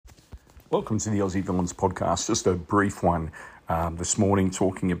Welcome to the Aussie Villans podcast. Just a brief one this morning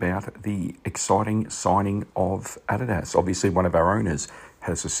talking about the exciting signing of Adidas. Obviously, one of our owners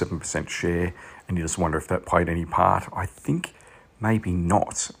has a 7% share, and you just wonder if that played any part. I think maybe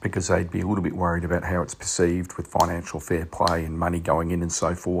not, because they'd be a little bit worried about how it's perceived with financial fair play and money going in and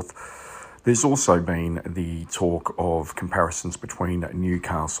so forth. There's also been the talk of comparisons between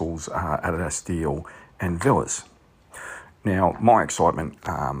Newcastle's Adidas deal and Villa's. Now, my excitement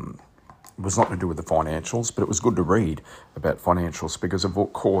was not to do with the financials, but it was good to read about financials because, of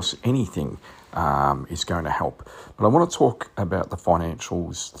course, anything is going to help. But I want to talk about the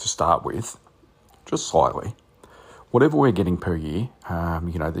financials to start with, just slightly. Whatever we're getting per year,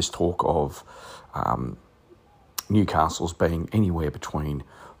 this talk of Newcastle's being anywhere between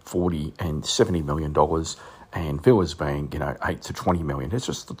 $40 and $70 million and Villa's being, $8 to $20 million. It's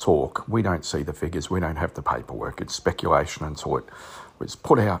just the talk. We don't see the figures. We don't have the paperwork. It's speculation until it was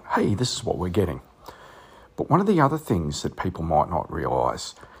put out, hey, this is what we're getting. But one of the other things that people might not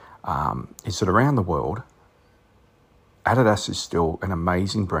realise is that around the world, Adidas is still an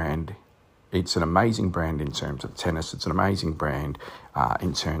amazing brand. It's an amazing brand in terms of tennis. It's an amazing brand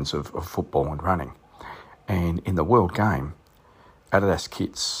in terms of football and running. And in the world game, Adidas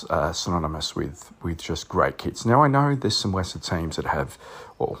kits are synonymous with just great kits. Now, I know there's some lesser teams that have,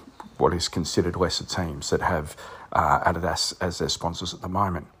 or what is considered lesser teams that have Adidas as their sponsors at the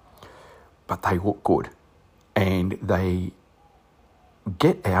moment, but they look good and they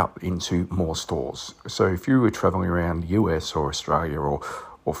get out into more stores. So if you were travelling around the US or Australia or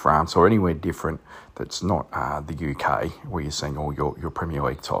France or anywhere different that's not the UK where you're seeing all your Premier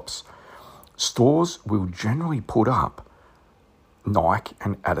League tops, stores will generally put up Nike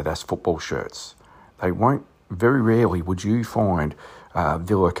and Adidas football shirts. They won't, very rarely would you find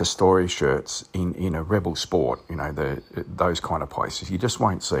Villa Castore shirts in a Rebel Sport, those kind of places. You just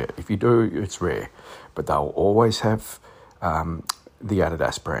won't see it. If you do, it's rare. But they'll always have the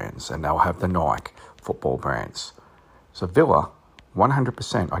Adidas brands and they'll have the Nike football brands. So Villa,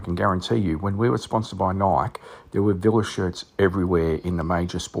 100%, I can guarantee you, when we were sponsored by Nike, there were Villa shirts everywhere in the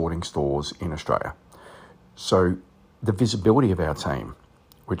major sporting stores in Australia. So the visibility of our team,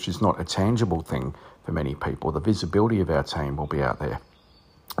 which is not a tangible thing for many people, the visibility of our team will be out there.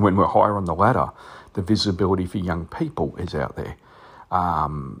 When we're higher on the ladder, the visibility for young people is out there.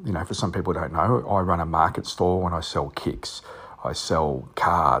 For some people who don't know, I run a market store and I sell kicks, I sell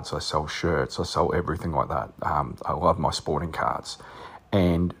cards, I sell shirts, I sell everything like that. I love my sporting cards.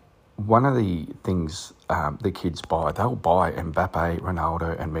 And one of the things the kids buy, they'll buy Mbappe,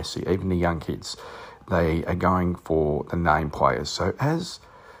 Ronaldo and Messi, even the young kids. They are going for the name players. So as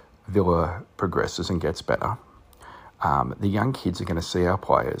Villa progresses and gets better, the young kids are going to see our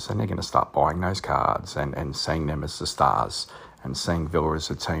players and they're going to start buying those cards and seeing them as the stars and seeing Villa as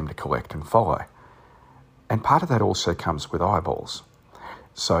a team to collect and follow. And part of that also comes with eyeballs.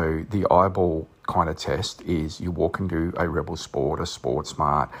 So the eyeball kind of test is you walk into a Rebel Sport, a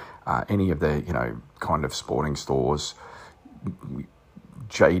Sportsmart, any of the, kind of sporting stores,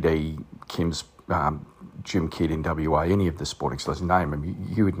 JD, Kim's, Jim Kidd in WA, any of the sporting stores, name them,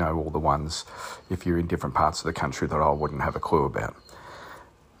 you would know all the ones if you're in different parts of the country that I wouldn't have a clue about.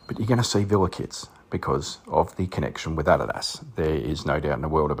 But you're going to see Villa kits because of the connection with Adidas. There is no doubt in the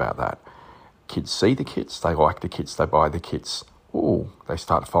world about that. Kids see the kits, they like the kits, they buy the kits. They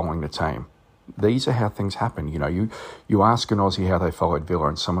start following the team. These are how things happen. You ask an Aussie how they followed Villa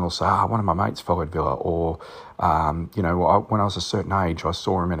and someone will say, one of my mates followed Villa. Or, when I was a certain age, I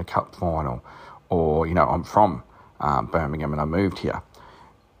saw him in a cup final. Or, I'm from Birmingham and I moved here.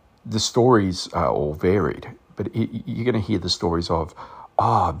 The stories are all varied, but you're going to hear the stories of,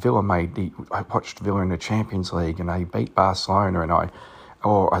 I watched Villa in the Champions League and they beat Barcelona and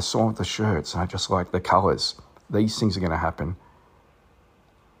I saw the shirts and I just like the colours. These things are going to happen.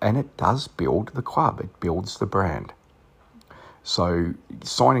 And it does build the club. It builds the brand. So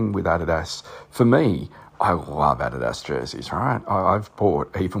signing with Adidas, for me, I love Adidas jerseys, right? I've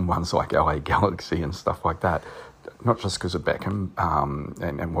bought even ones like LA Galaxy and stuff like that, not just because of Beckham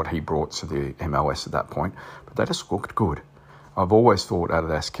and what he brought to the MLS at that point, but they just looked good. I've always thought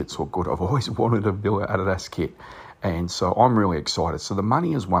Adidas kits look good. I've always wanted a Villa Adidas kit. And so I'm really excited. So the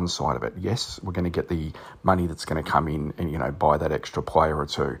money is one side of it. Yes, we're going to get the money that's going to come in and, buy that extra player or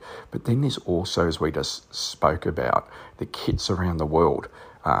two. But then there's also, as we just spoke about, the kits around the world.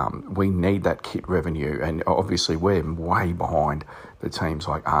 We need that kit revenue. And obviously we're way behind the teams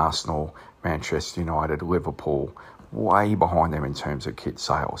like Arsenal, Manchester United, Liverpool, way behind them in terms of kit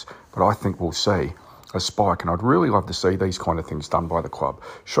sales. But I think we'll see a spike, and I'd really love to see these kind of things done by the club.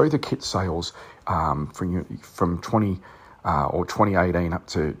 Show the kit sales from 2018 up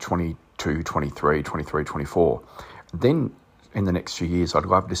to 2022 22, 23, 23, 24. Then in the next few years, I'd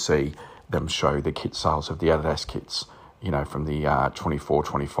love to see them show the kit sales of the Adidas kits, from the 24,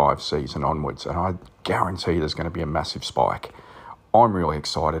 25 season onwards. And I guarantee there's going to be a massive spike. I'm really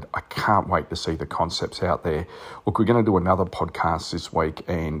excited. I can't wait to see the concepts out there. Look, we're going to do another podcast this week,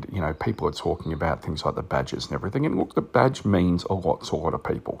 and, people are talking about things like the badges and everything. And look, the badge means a lot to a lot of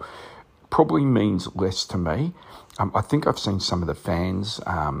people. Probably means less to me. I think I've seen some of the fans'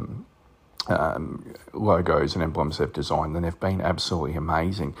 logos and emblems they've designed, and they've been absolutely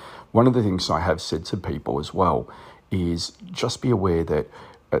amazing. One of the things I have said to people as well is just be aware that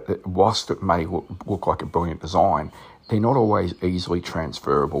whilst it may look like a brilliant design, they're not always easily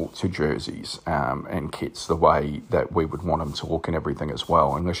transferable to jerseys and kits the way that we would want them to look and everything as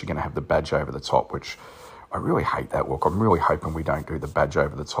well, unless you're going to have the badge over the top, which I really hate that look. I'm really hoping we don't do the badge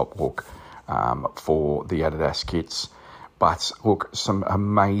over the top look for the Adidas kits. But look, some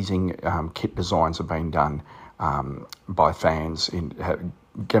amazing kit designs have been done by fans.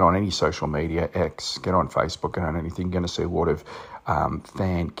 Get on any social media, X, get on Facebook, get on anything. You're going to see a lot of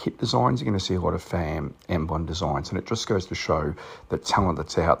fan kit designs. You're going to see a lot of fan emblem designs. And it just goes to show the talent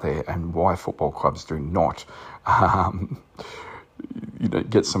that's out there and why football clubs do not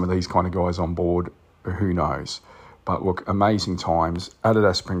get some of these kind of guys on board. Who knows? But look, amazing times.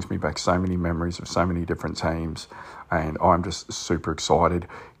 Adidas brings me back so many memories of so many different teams, and I'm just super excited.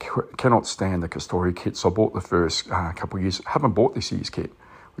 Cannot stand the Castore kits. I bought the first couple of years. Haven't bought this year's kit,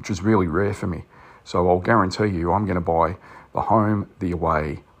 which is really rare for me. So I'll guarantee you I'm going to buy the home, the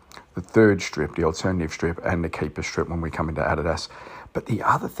away, the third strip, the alternative strip, and the keeper strip when we come into Adidas. But the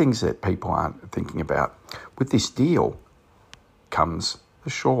other things that people aren't thinking about, with this deal comes the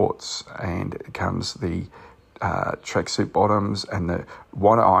shorts, and it comes the tracksuit bottoms, and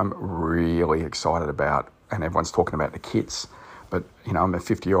what I'm really excited about, and everyone's talking about the kits, but I'm a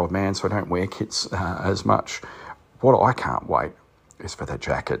 50-year-old man, so I don't wear kits as much. What I can't wait is for the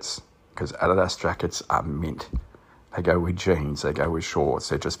jackets, because Adidas jackets are mint. They go with jeans, they go with shorts,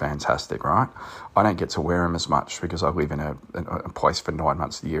 they're just fantastic, right? I don't get to wear them as much because I live in a place for 9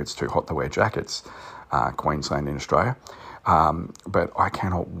 months of the year. It's too hot to wear jackets, Queensland in Australia. But I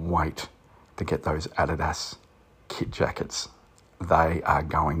cannot wait to get those Adidas kit jackets. They are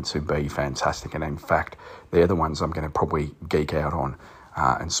going to be fantastic, and in fact they're the ones I'm going to probably geek out on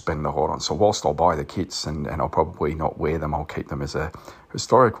and spend a lot on. So whilst I'll buy the kits and I'll probably not wear them, I'll keep them as a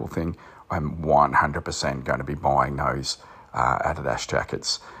historical thing, I'm 100% going to be buying those Adidas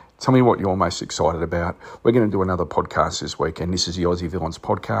jackets. Tell me what you're most excited about. We're going to do another podcast this week, and this is the Aussie Villans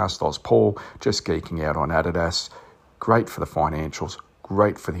podcast. I was Paul, just geeking out on Adidas. Great for the financials,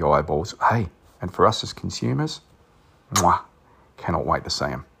 great for the eyeballs. Hey, and for us as consumers, mwah, cannot wait to see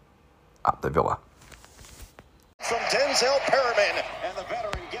him up the Villa. From Denzel Perriman, and the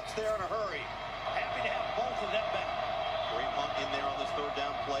veteran gets there in a hurry. Happy to have both of them back. Kareem Hunt in there on this third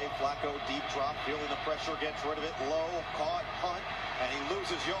down play. Flacco deep drop, feeling the pressure, gets rid of it. Low, caught, Hunt, and he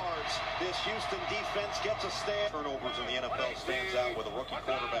loses yards. This Houston defense gets a stand. Turnovers in the NFL stands out with a rookie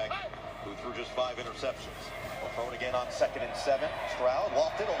quarterback who threw just 5 interceptions. We'll throw it again on 2nd and 7. Stroud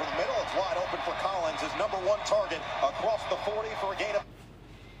lofted over the middle. It's wide open for Collins, his number 1 target across the 40 for a gain of...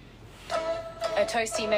 A toasty